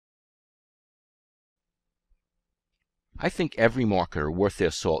I think every marketer worth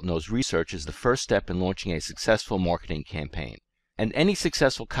their salt knows research is the first step in launching a successful marketing campaign. And any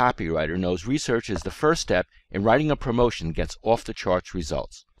successful copywriter knows research is the first step in writing a promotion that gets off the charts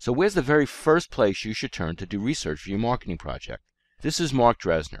results. So where's the very first place you should turn to do research for your marketing project? This is Mark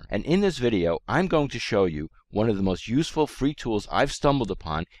Dresner, and in this video I'm going to show you one of the most useful free tools I've stumbled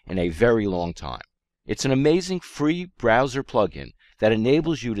upon in a very long time. It's an amazing free browser plugin that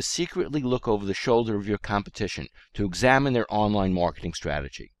enables you to secretly look over the shoulder of your competition to examine their online marketing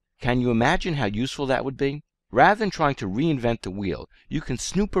strategy. Can you imagine how useful that would be? Rather than trying to reinvent the wheel, you can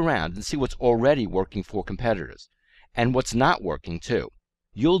snoop around and see what's already working for competitors, and what's not working too.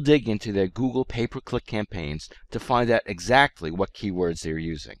 You'll dig into their Google pay-per-click campaigns to find out exactly what keywords they're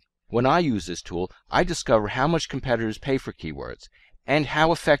using. When I use this tool, I discover how much competitors pay for keywords, and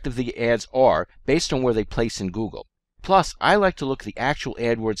how effective the ads are based on where they place in Google. Plus, I like to look at the actual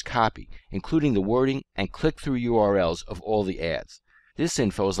AdWords copy, including the wording and click-through URLs of all the ads. This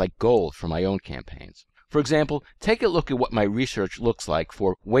info is like gold for my own campaigns. For example, take a look at what my research looks like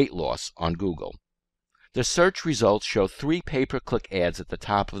for weight loss on Google. The search results show 3 pay-per-click ads at the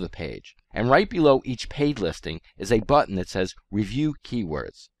top of the page, and right below each paid listing is a button that says Review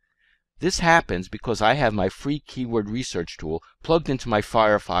Keywords. This happens because I have my free keyword research tool plugged into my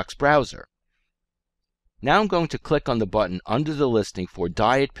Firefox browser. Now I'm going to click on the button under the listing for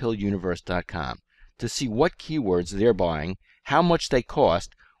dietpilluniverse.com to see what keywords they're buying, how much they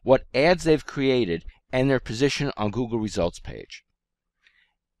cost, what ads they've created, and their position on Google results page.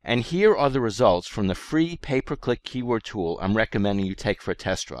 And here are the results from the free pay-per-click keyword tool I'm recommending you take for a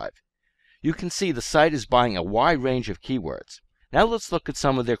test drive. You can see the site is buying a wide range of keywords. Now let's look at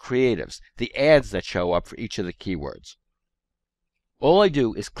some of their creatives, the ads that show up for each of the keywords. All I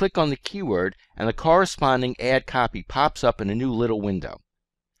do is click on the keyword and the corresponding ad copy pops up in a new little window.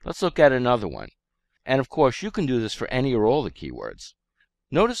 Let's look at another one. And of course you can do this for any or all the keywords.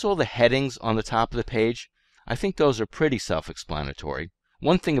 Notice all the headings on the top of the page? I think those are pretty self-explanatory.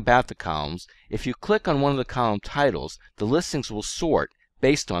 One thing about the columns, if you click on one of the column titles, the listings will sort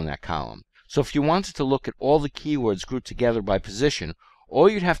based on that column. So if you wanted to look at all the keywords grouped together by position, all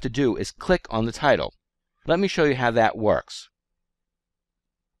you'd have to do is click on the title. Let me show you how that works.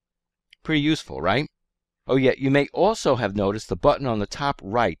 Pretty useful, right? Oh yeah, you may also have noticed the button on the top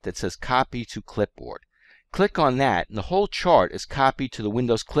right that says Copy to Clipboard. Click on that and the whole chart is copied to the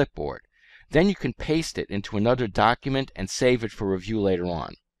Windows clipboard. Then you can paste it into another document and save it for review later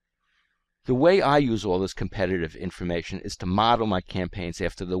on. The way I use all this competitive information is to model my campaigns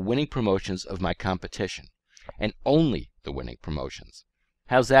after the winning promotions of my competition, and only the winning promotions.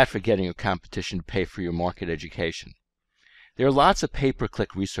 How's that for getting your competition to pay for your market education? There are lots of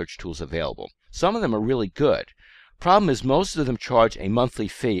pay-per-click research tools available. Some of them are really good. Problem is most of them charge a monthly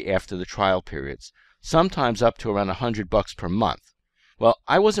fee after the trial periods, sometimes up to around $100 per month. Well,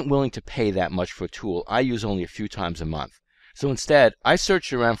 I wasn't willing to pay that much for a tool I use only a few times a month. So instead, I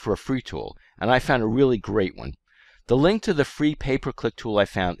searched around for a free tool, and I found a really great one. The link to the free pay-per-click tool I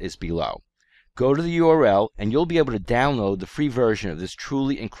found is below. Go to the URL, and you'll be able to download the free version of this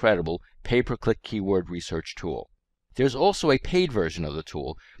truly incredible pay-per-click keyword research tool. There's also a paid version of the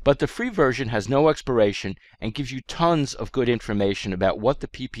tool, but the free version has no expiration and gives you tons of good information about what the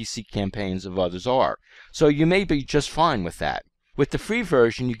PPC campaigns of others are, so you may be just fine with that. With the free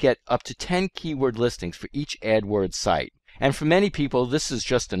version, you get up to 10 keyword listings for each AdWords site, and for many people this is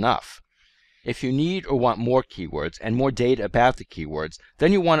just enough. If you need or want more keywords and more data about the keywords,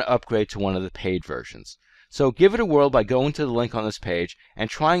 then you want to upgrade to one of the paid versions. So give it a whirl by going to the link on this page and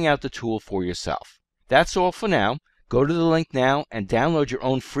trying out the tool for yourself. That's all for now. Go to the link now and download your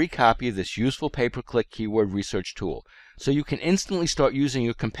own free copy of this useful pay-per-click keyword research tool so you can instantly start using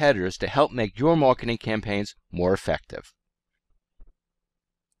your competitors to help make your marketing campaigns more effective.